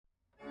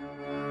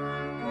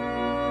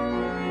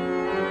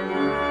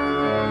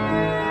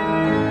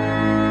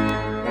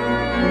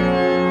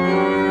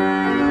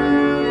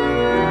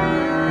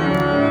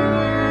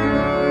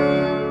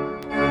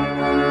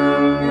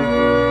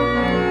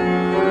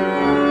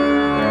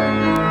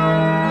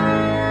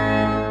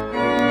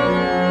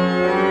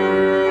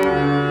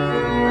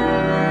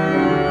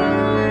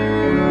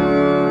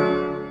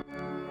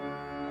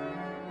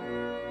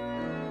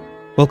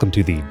Welcome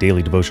to the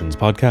Daily Devotions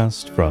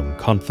podcast from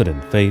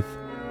Confident Faith.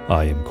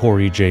 I am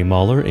Corey J.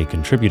 Mahler, a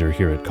contributor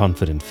here at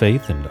Confident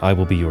Faith, and I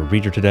will be your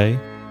reader today,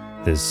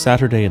 this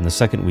Saturday in the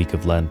second week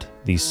of Lent,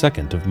 the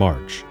 2nd of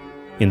March,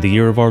 in the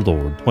year of our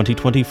Lord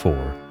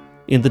 2024,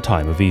 in the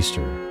time of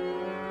Easter.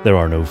 There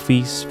are no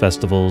feasts,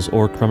 festivals,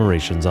 or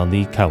commemorations on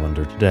the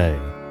calendar today.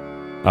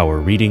 Our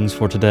readings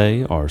for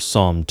today are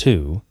Psalm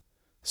 2,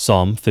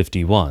 Psalm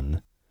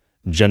 51,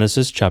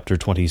 Genesis chapter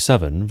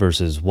 27,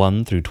 verses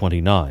 1 through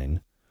 29,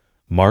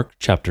 Mark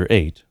chapter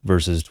 8,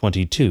 verses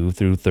 22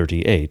 through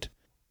 38,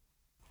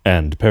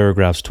 and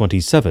paragraphs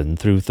 27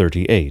 through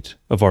 38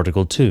 of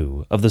Article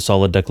 2 of the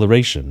Solid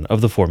Declaration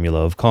of the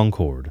Formula of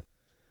Concord.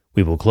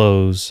 We will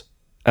close,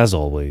 as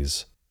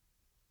always,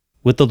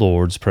 with the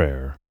Lord's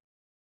Prayer.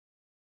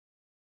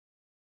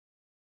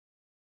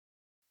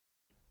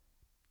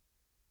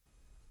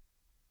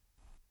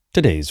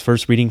 Today's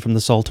first reading from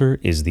the Psalter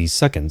is the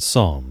 2nd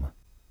Psalm.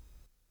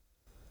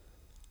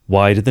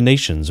 Why did the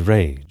nations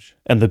rage,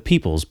 and the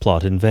peoples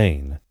plot in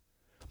vain?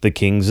 The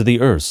kings of the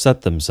earth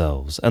set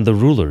themselves, and the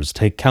rulers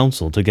take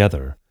counsel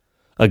together,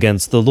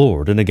 against the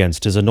Lord and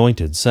against his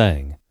anointed,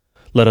 saying,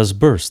 Let us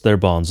burst their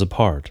bonds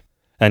apart,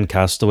 and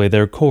cast away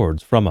their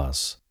cords from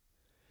us.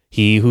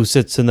 He who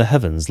sits in the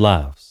heavens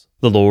laughs,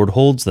 the Lord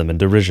holds them in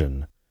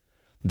derision.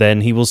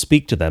 Then he will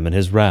speak to them in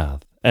his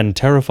wrath, and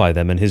terrify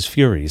them in his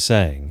fury,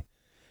 saying,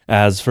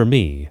 As for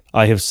me,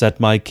 I have set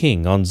my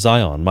king on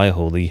Zion my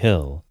holy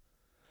hill.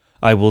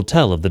 I will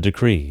tell of the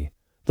decree.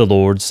 The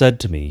Lord said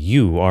to me,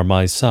 You are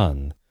my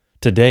son.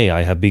 Today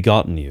I have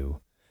begotten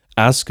you.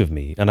 Ask of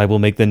me, and I will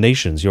make the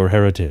nations your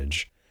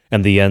heritage,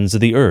 and the ends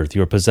of the earth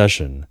your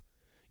possession.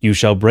 You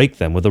shall break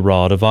them with a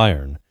rod of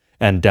iron,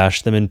 and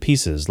dash them in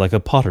pieces like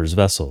a potter's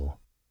vessel.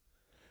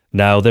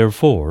 Now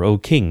therefore, O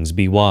kings,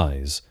 be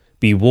wise.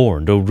 Be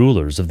warned, O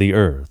rulers of the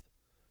earth.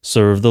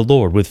 Serve the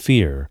Lord with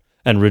fear,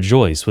 and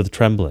rejoice with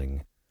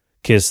trembling.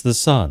 Kiss the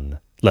Son,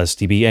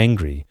 lest he be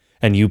angry,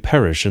 and you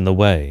perish in the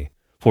way,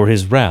 for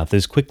his wrath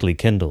is quickly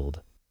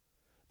kindled.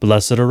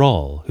 Blessed are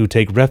all who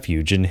take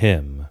refuge in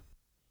him.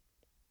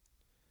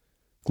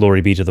 Glory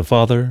be to the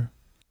Father,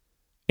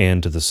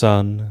 and to the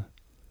Son,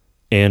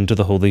 and to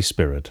the Holy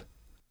Spirit,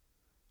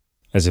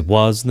 as it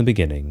was in the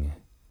beginning,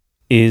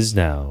 is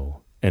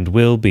now, and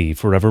will be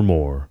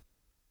forevermore.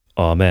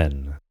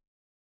 Amen.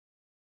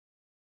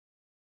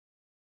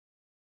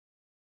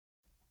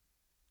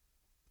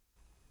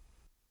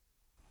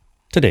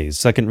 Today's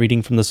second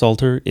reading from the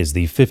Psalter is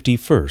the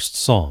 51st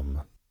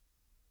Psalm.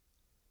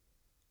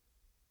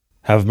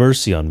 Have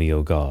mercy on me,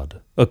 O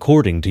God,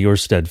 according to your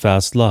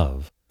steadfast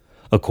love.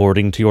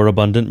 According to your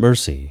abundant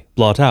mercy,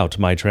 blot out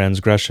my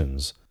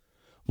transgressions.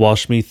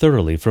 Wash me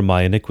thoroughly from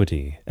my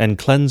iniquity, and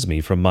cleanse me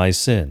from my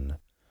sin.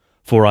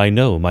 For I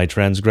know my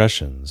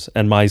transgressions,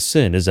 and my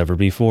sin is ever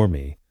before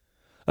me.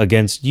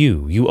 Against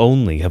you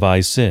only have I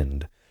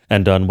sinned,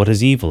 and done what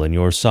is evil in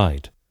your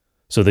sight,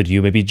 so that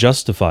you may be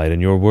justified in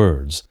your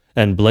words,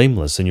 and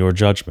blameless in your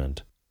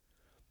judgment.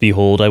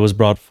 Behold, I was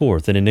brought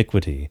forth in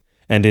iniquity,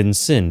 and in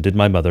sin did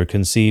my mother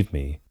conceive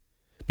me.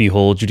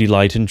 Behold, you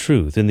delight in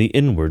truth in the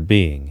inward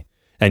being,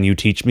 and you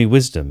teach me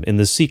wisdom in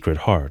the secret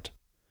heart.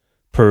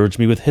 Purge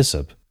me with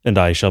hyssop, and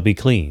I shall be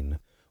clean.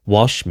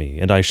 Wash me,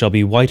 and I shall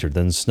be whiter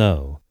than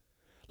snow.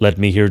 Let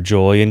me hear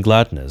joy and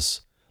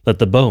gladness. Let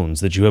the bones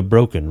that you have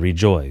broken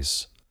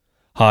rejoice.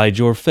 Hide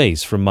your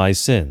face from my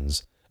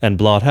sins, and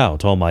blot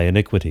out all my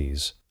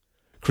iniquities.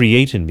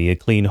 Create in me a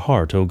clean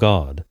heart, O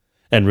God,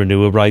 and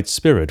renew a right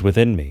spirit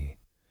within me.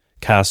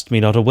 Cast me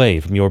not away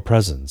from your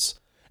presence,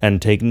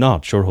 and take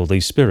not your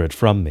Holy Spirit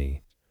from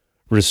me.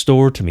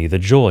 Restore to me the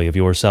joy of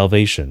your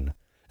salvation,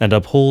 and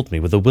uphold me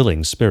with a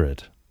willing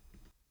spirit.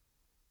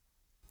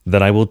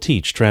 Then I will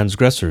teach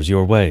transgressors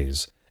your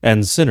ways,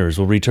 and sinners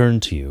will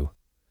return to you.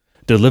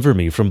 Deliver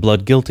me from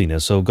blood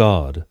guiltiness, O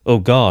God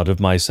of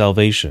my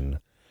salvation,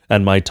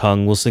 and my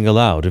tongue will sing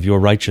aloud of your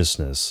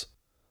righteousness.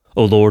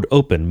 O Lord,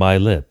 open my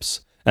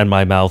lips, and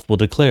my mouth will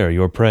declare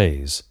your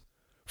praise.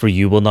 For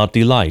you will not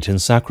delight in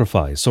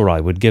sacrifice, or I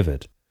would give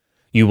it.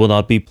 You will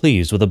not be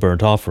pleased with a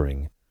burnt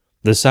offering.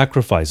 The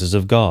sacrifices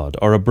of God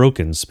are a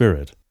broken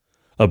spirit.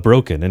 A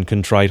broken and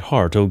contrite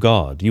heart, O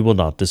God, you will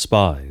not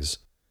despise.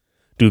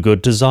 Do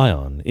good to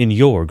Zion in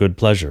your good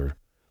pleasure.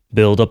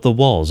 Build up the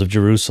walls of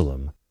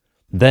Jerusalem.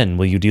 Then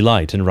will you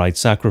delight in right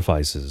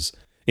sacrifices,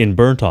 in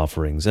burnt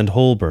offerings and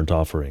whole burnt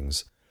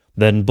offerings.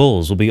 Then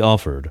bulls will be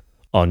offered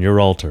on your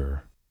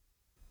altar.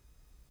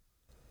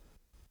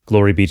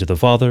 Glory be to the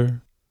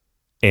Father,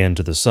 and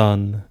to the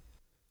Son,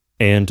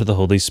 and to the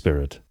Holy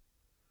Spirit,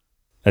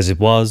 as it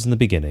was in the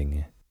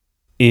beginning,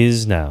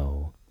 is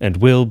now, and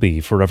will be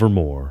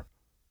forevermore.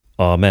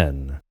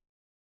 Amen.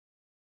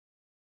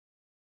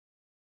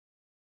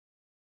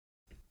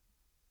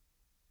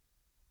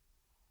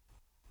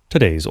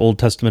 Today's Old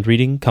Testament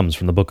reading comes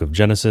from the book of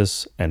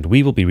Genesis, and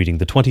we will be reading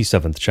the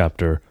 27th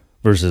chapter,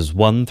 verses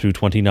 1 through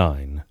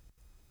 29.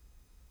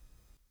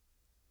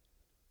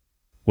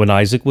 When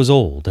Isaac was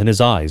old, and his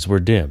eyes were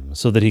dim,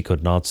 so that he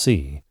could not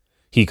see,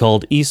 he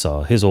called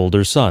Esau his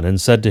older son, and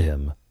said to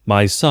him,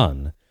 My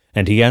son.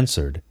 And he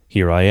answered,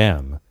 Here I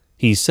am.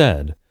 He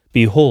said,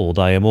 Behold,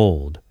 I am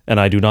old, and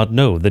I do not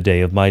know the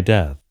day of my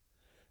death.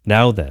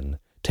 Now then,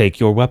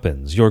 take your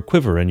weapons, your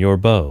quiver and your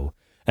bow,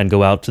 and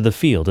go out to the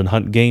field and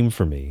hunt game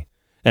for me,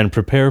 and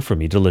prepare for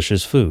me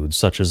delicious food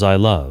such as I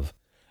love,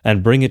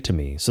 and bring it to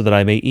me so that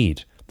I may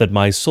eat, that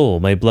my soul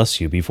may bless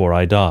you before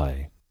I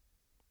die."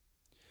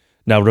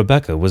 Now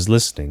Rebekah was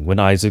listening when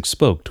Isaac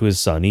spoke to his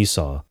son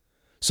Esau.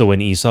 So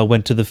when Esau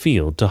went to the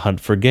field to hunt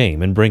for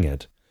game and bring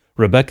it,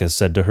 Rebekah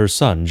said to her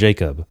son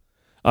Jacob,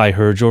 "I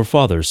heard your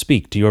father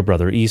speak to your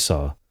brother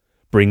Esau.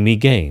 Bring me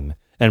game,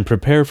 and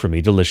prepare for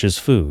me delicious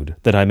food,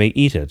 that I may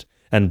eat it,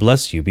 and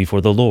bless you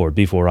before the Lord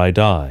before I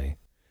die.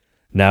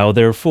 Now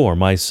therefore,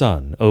 my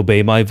son,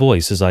 obey my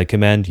voice as I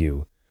command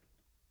you.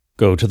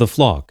 Go to the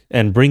flock,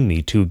 and bring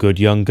me 2 good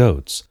young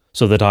goats,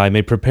 so that I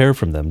may prepare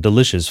from them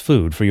delicious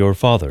food for your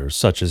father,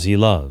 such as he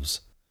loves.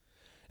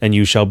 And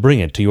you shall bring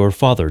it to your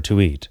father to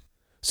eat,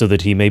 so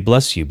that he may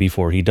bless you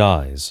before he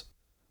dies."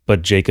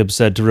 But Jacob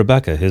said to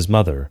Rebekah his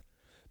mother,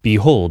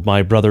 "Behold,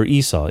 my brother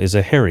Esau is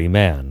a hairy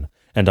man,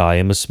 and I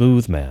am a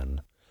smooth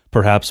man.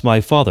 Perhaps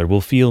my father will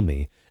feel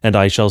me, and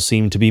I shall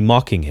seem to be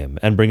mocking him,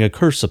 and bring a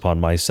curse upon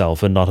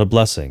myself and not a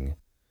blessing."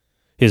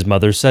 His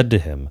mother said to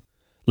him,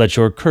 "Let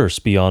your curse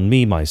be on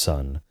me, my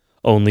son.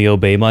 Only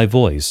obey my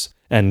voice,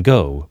 and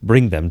go,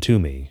 bring them to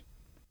me."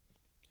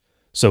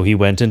 So he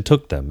went and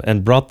took them,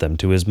 and brought them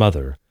to his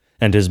mother,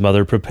 and his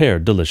mother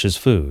prepared delicious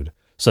food,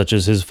 such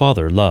as his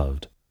father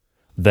loved.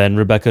 Then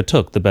Rebekah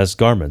took the best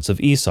garments of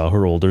Esau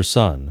her older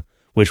son,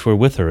 which were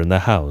with her in the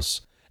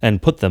house,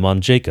 and put them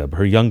on Jacob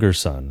her younger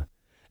son,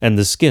 and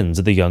the skins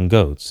of the young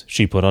goats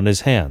she put on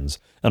his hands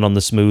and on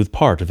the smooth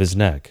part of his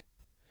neck.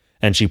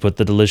 And she put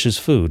the delicious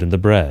food and the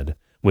bread,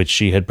 which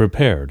she had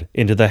prepared,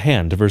 into the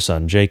hand of her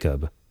son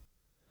Jacob.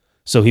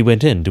 So he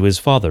went in to his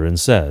father and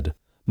said,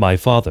 "My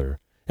father."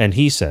 And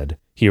he said,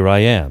 "Here I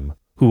am.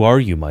 Who are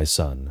you, my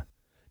son?"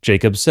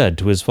 Jacob said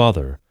to his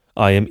father,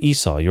 "I am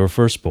Esau your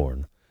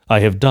firstborn. I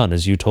have done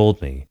as you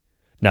told me.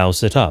 Now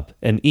sit up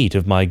and eat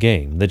of my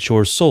game, that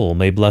your soul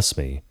may bless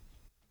me."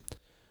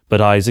 But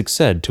Isaac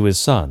said to his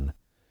son,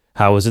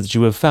 "How is it that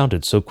you have found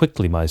it so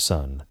quickly, my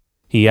son?"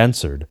 He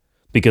answered,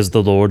 "Because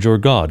the Lord your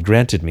God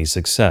granted me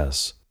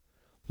success."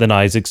 Then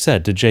Isaac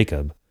said to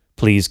Jacob,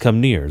 "Please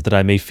come near, that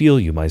I may feel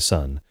you, my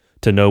son,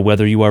 to know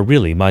whether you are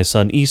really my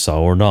son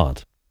Esau or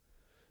not."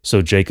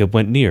 So Jacob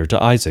went near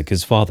to Isaac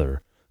his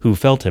father, who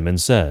felt him and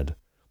said,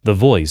 "The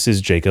voice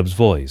is Jacob's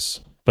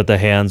voice, but the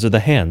hands are the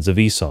hands of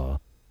Esau."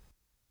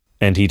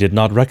 And he did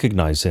not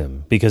recognize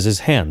him, because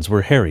his hands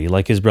were hairy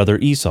like his brother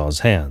Esau's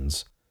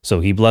hands. So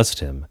he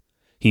blessed him.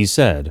 He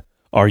said,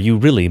 "Are you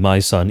really my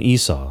son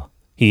Esau?"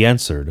 He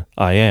answered,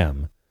 "I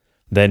am."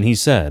 Then he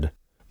said,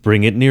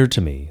 "Bring it near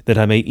to me, that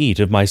I may eat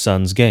of my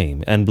son's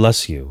game, and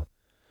bless you."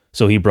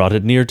 So he brought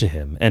it near to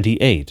him, and he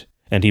ate,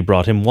 and he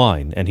brought him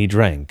wine, and he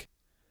drank.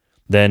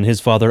 Then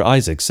his father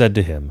Isaac said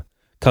to him,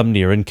 "Come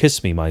near and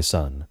kiss me, my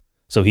son."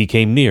 So he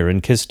came near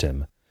and kissed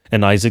him.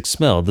 And Isaac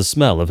smelled the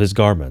smell of his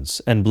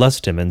garments, and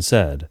blessed him, and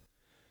said,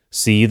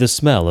 "See, the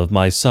smell of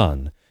my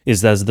son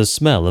is as the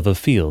smell of a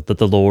field that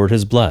the Lord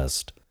has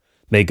blessed.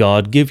 May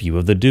God give you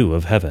of the dew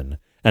of heaven,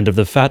 and of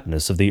the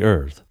fatness of the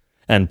earth,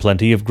 and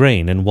plenty of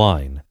grain and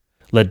wine.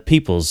 Let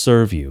peoples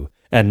serve you,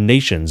 and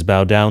nations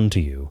bow down to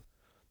you.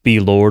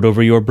 Be lord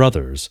over your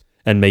brothers,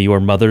 and may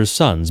your mother's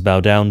sons bow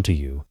down to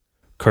you.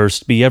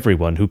 Cursed be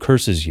everyone who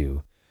curses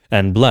you,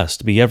 and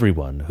blessed be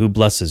everyone who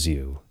blesses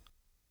you."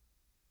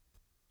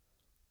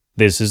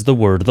 This is the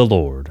word of the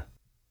Lord.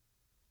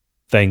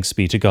 Thanks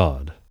be to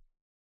God.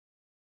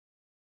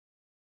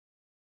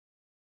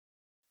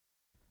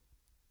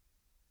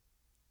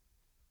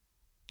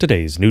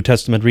 Today's New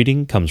Testament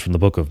reading comes from the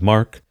book of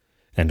Mark,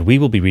 and we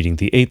will be reading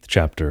the 8th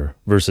chapter,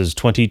 verses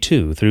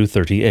 22 through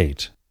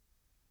 38.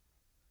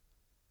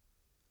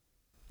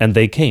 And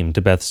they came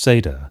to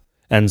Bethsaida,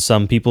 and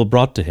some people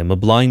brought to him a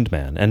blind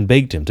man, and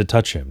begged him to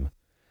touch him.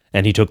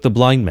 And he took the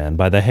blind man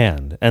by the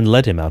hand, and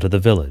led him out of the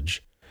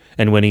village.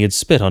 And when he had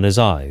spit on his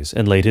eyes,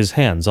 and laid his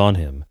hands on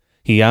him,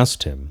 he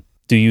asked him,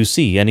 "Do you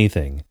see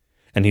anything?"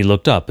 And he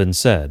looked up and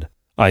said,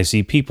 "I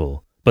see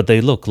people, but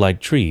they look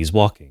like trees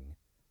walking."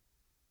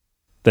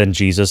 Then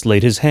Jesus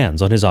laid his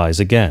hands on his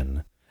eyes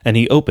again, and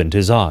he opened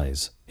his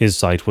eyes. His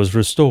sight was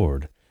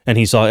restored, and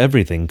he saw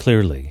everything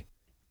clearly.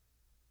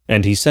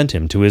 And he sent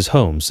him to his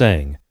home,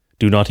 saying,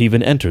 "Do not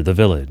even enter the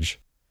village."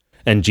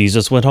 And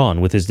Jesus went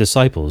on with his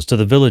disciples to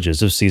the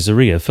villages of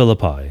Caesarea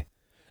Philippi.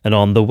 And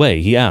on the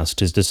way he asked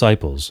his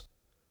disciples,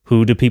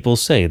 "Who do people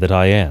say that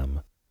I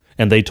am?"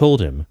 And they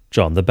told him,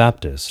 "John the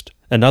Baptist,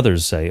 and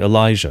others say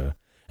Elijah,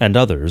 and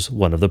others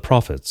one of the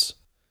prophets."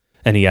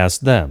 And he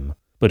asked them,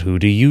 "But who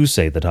do you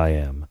say that I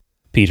am?"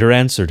 Peter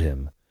answered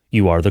him,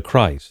 "You are the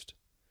Christ."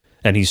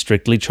 And he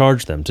strictly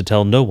charged them to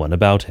tell no one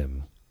about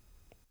him.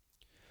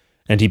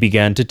 And he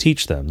began to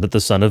teach them that the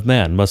Son of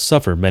Man must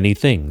suffer many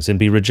things, and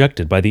be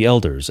rejected by the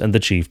elders and the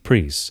chief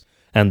priests,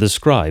 and the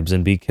scribes,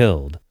 and be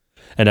killed,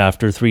 and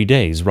after 3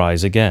 days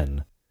rise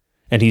again.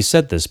 And he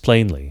said this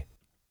plainly.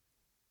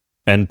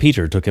 And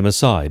Peter took him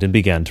aside, and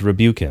began to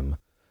rebuke him.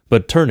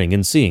 But turning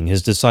and seeing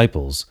his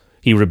disciples,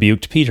 he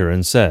rebuked Peter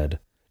and said,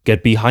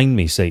 "Get behind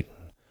me,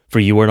 Satan, for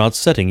you are not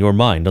setting your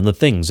mind on the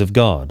things of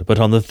God, but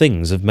on the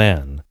things of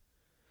man."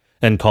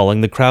 And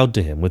calling the crowd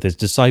to him with his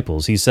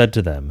disciples, he said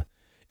to them,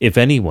 "If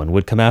anyone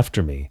would come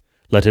after me,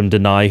 let him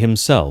deny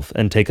himself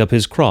and take up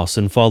his cross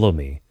and follow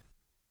me.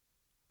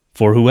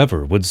 For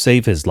whoever would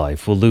save his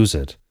life will lose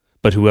it,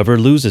 but whoever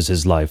loses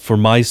his life for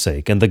my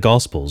sake and the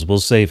gospel's will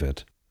save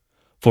it.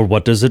 For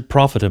what does it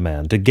profit a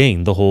man to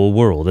gain the whole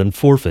world and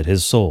forfeit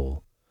his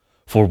soul?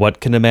 For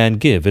what can a man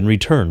give in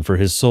return for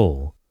his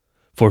soul?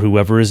 For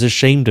whoever is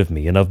ashamed of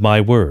me and of my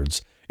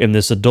words in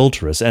this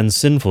adulterous and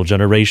sinful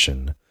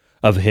generation,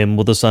 of him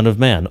will the Son of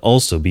Man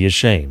also be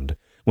ashamed,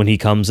 when he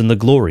comes in the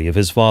glory of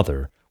his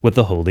Father with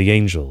the holy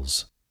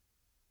angels."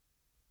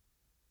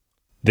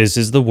 This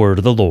is the word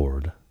of the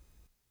Lord.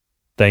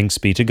 Thanks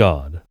be to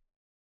God.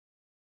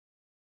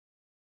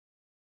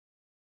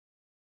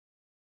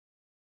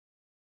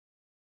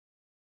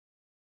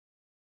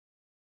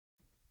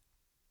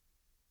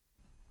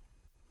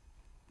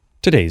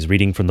 Today's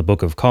reading from the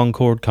Book of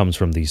Concord comes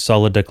from the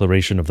Solid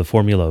Declaration of the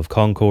Formula of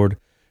Concord,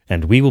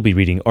 and we will be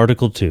reading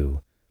Article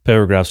 2,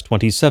 paragraphs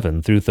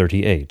 27 through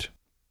 38.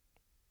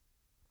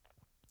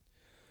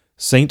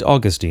 St.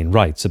 Augustine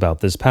writes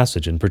about this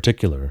passage in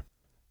particular.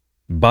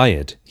 By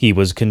it he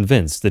was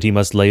convinced that he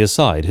must lay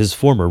aside his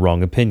former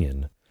wrong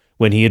opinion,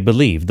 when he had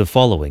believed the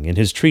following in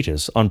his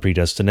treatise on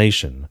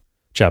predestination,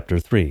 chapter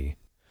 3.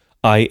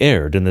 "I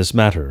erred in this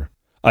matter.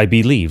 I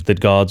believed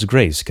that God's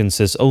grace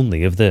consists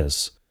only of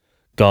this.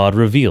 God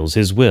reveals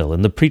his will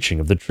in the preaching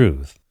of the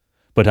truth,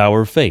 but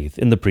our faith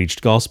in the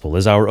preached gospel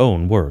is our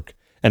own work,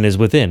 and is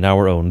within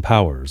our own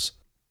powers.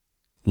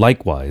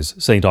 Likewise,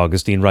 St.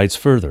 Augustine writes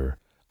further,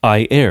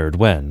 I erred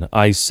when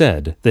I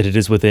said that it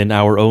is within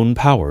our own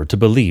power to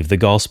believe the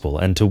gospel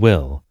and to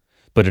will,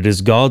 but it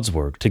is God's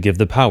work to give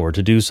the power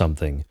to do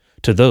something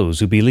to those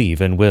who believe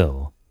and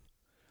will.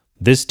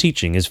 This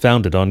teaching is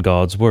founded on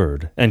God's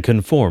word and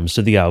conforms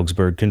to the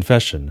Augsburg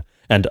Confession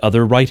and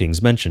other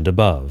writings mentioned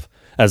above,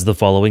 as the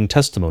following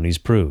testimonies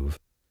prove.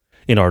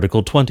 In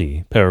Article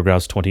 20,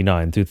 paragraphs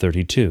 29 through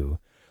 32,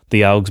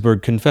 the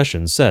Augsburg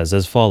Confession says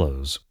as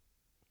follows: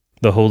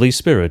 "The Holy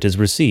Spirit is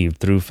received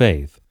through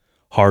faith.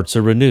 Hearts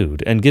are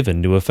renewed and given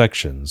new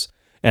affections,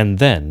 and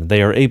then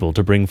they are able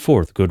to bring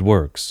forth good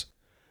works.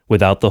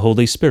 Without the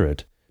Holy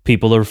Spirit,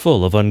 people are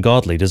full of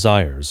ungodly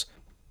desires.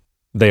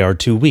 They are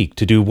too weak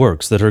to do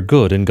works that are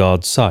good in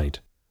God's sight.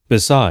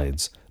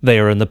 Besides, they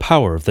are in the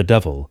power of the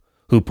devil,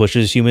 who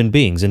pushes human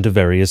beings into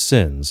various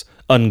sins,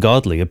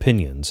 ungodly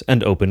opinions,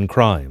 and open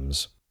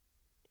crimes."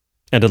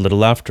 And a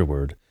little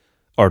afterward,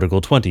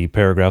 Article 20,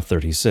 paragraph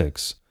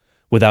 36,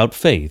 "Without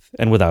faith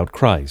and without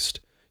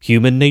Christ,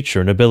 human nature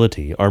and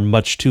ability are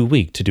much too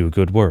weak to do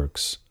good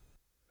works."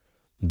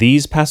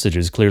 These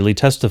passages clearly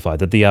testify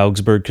that the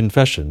Augsburg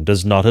Confession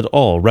does not at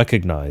all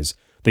recognize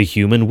the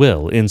human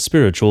will in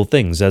spiritual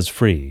things as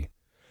free,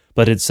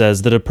 but it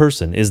says that a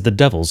person is the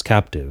devil's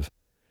captive.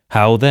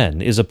 How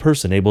then is a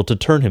person able to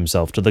turn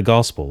himself to the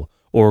gospel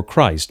or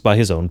Christ by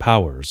his own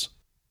powers?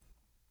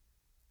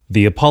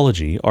 The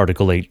Apology,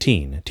 Article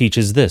 18,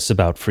 teaches this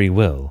about free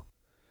will.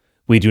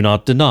 We do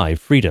not deny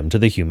freedom to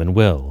the human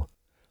will.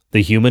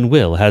 The human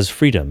will has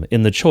freedom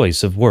in the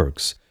choice of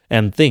works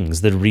and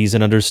things that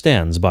reason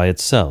understands by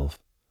itself.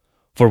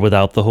 For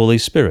without the Holy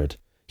Spirit,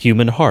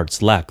 human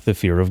hearts lack the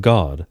fear of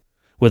God.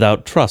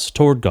 Without trust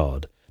toward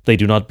God, they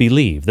do not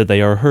believe that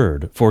they are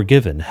heard,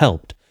 forgiven,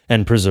 helped,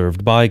 and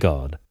preserved by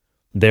God.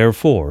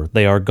 Therefore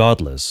they are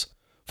godless,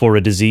 for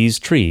a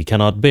diseased tree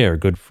cannot bear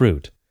good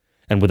fruit,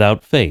 and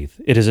without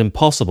faith it is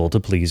impossible to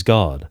please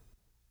God.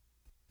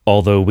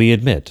 Although we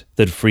admit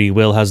that free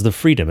will has the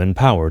freedom and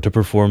power to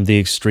perform the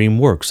extreme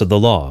works of the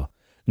law,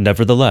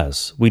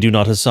 nevertheless we do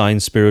not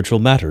assign spiritual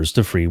matters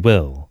to free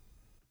will.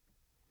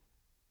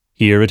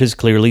 Here it is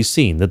clearly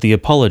seen that the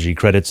Apology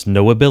credits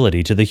no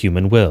ability to the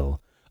human will,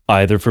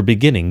 either for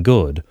beginning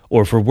good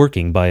or for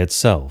working by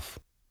itself.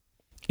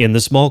 In the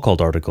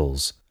Smalcald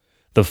Articles,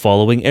 the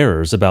following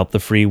errors about the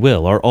free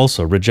will are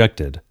also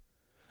rejected.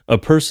 A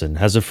person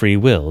has a free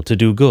will to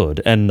do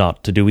good and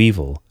not to do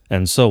evil,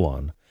 and so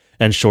on.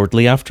 And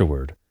shortly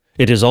afterward,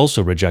 it is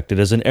also rejected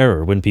as an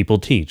error when people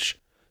teach,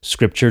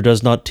 Scripture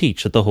does not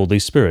teach that the Holy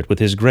Spirit with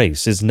His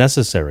grace is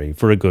necessary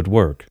for a good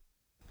work.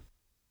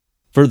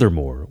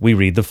 Furthermore, we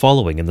read the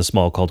following in the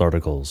Smalcald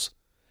Articles.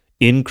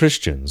 In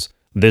Christians,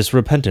 this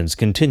repentance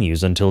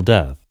continues until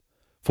death,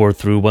 for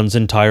through one's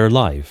entire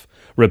life,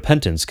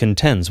 repentance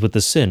contends with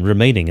the sin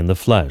remaining in the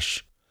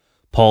flesh.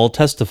 Paul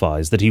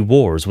testifies that he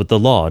wars with the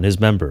law in his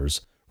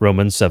members,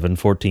 Romans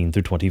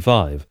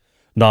 7:14-25,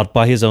 not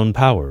by his own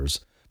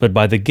powers, but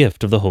by the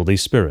gift of the Holy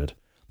Spirit,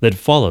 that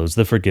follows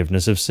the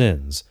forgiveness of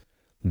sins.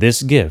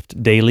 This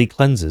gift daily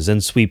cleanses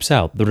and sweeps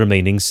out the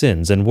remaining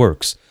sins and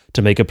works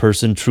to make a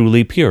person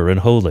truly pure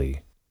and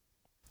holy.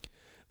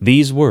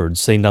 These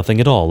words say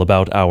nothing at all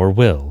about our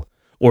will,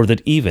 or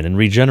that even in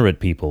regenerate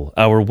people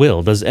our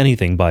will does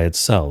anything by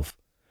itself,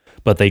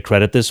 but they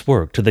credit this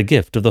work to the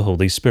gift of the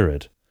Holy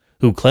Spirit,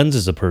 who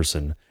cleanses a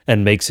person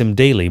and makes him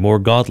daily more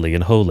godly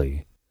and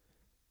holy.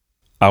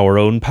 Our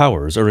own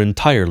powers are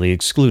entirely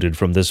excluded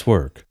from this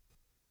work.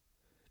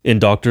 In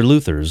Dr.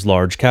 Luther's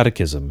large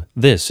catechism,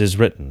 this is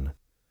written: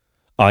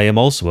 I am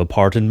also a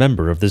part and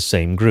member of this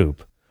same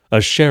group,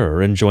 a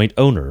sharer and joint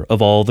owner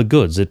of all the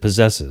goods it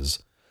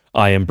possesses.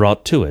 I am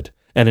brought to it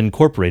and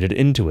incorporated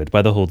into it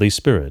by the Holy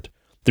Spirit,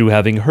 through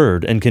having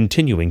heard and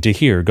continuing to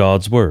hear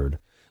God's word,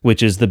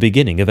 which is the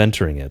beginning of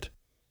entering it.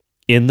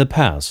 In the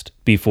past,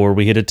 before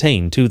we had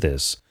attained to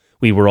this,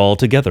 we were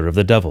altogether of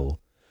the devil,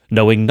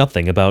 knowing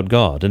nothing about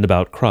God and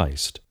about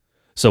Christ.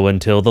 So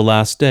until the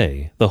last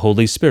day, the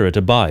Holy Spirit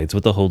abides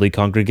with the holy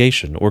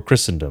congregation or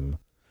Christendom.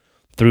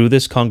 Through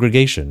this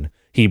congregation,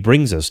 he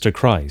brings us to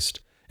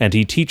Christ, and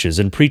he teaches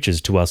and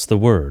preaches to us the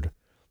word.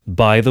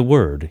 By the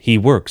word, he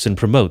works and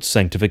promotes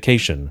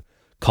sanctification,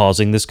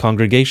 causing this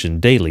congregation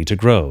daily to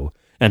grow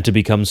and to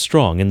become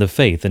strong in the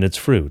faith and its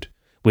fruit,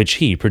 which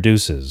he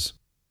produces.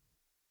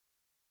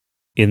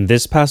 In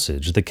this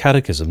passage, the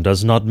Catechism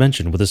does not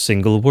mention with a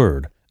single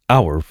word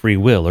our free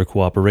will or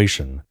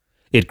cooperation.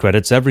 It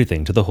credits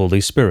everything to the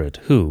Holy Spirit,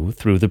 who,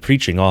 through the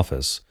preaching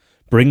office,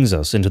 brings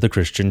us into the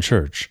Christian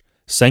church,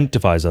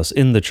 sanctifies us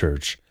in the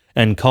church,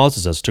 and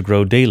causes us to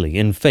grow daily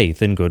in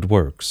faith and good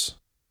works.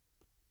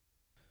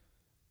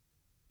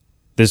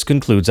 This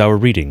concludes our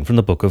reading from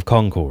the Book of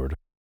Concord.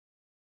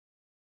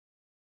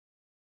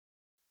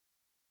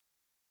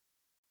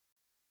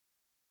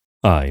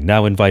 I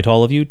now invite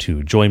all of you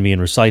to join me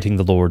in reciting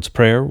the Lord's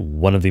Prayer,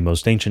 one of the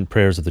most ancient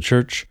prayers of the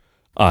Church.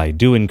 I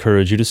do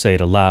encourage you to say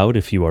it aloud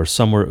if you are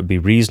somewhere it would be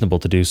reasonable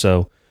to do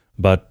so,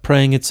 but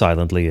praying it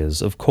silently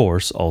is, of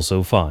course,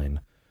 also fine.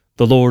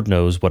 The Lord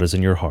knows what is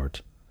in your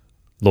heart.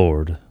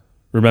 Lord,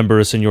 remember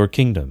us in your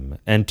kingdom,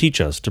 and teach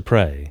us to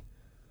pray.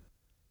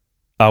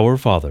 Our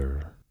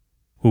Father,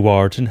 who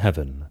art in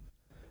heaven,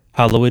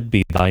 hallowed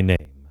be thy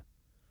name.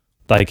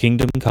 Thy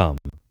kingdom come,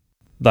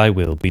 thy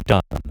will be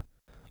done,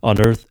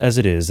 on earth as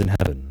it is in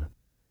heaven.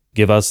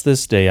 Give us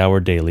this day our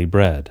daily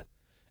bread,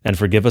 and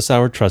forgive us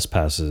our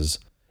trespasses,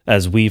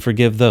 as we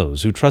forgive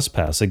those who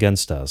trespass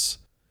against us.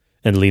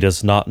 And lead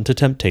us not into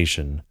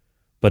temptation,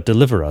 but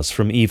deliver us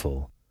from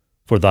evil.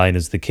 For thine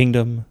is the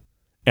kingdom,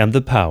 and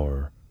the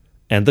power,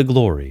 and the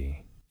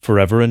glory,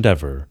 forever and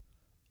ever.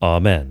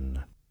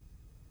 Amen.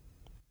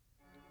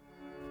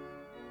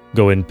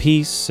 Go in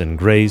peace and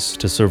grace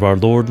to serve our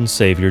Lord and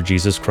Savior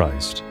Jesus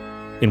Christ,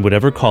 in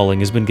whatever calling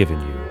has been given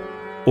you,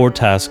 or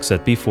task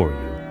set before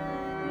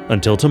you.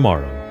 Until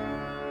tomorrow,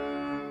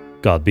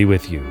 God be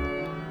with you.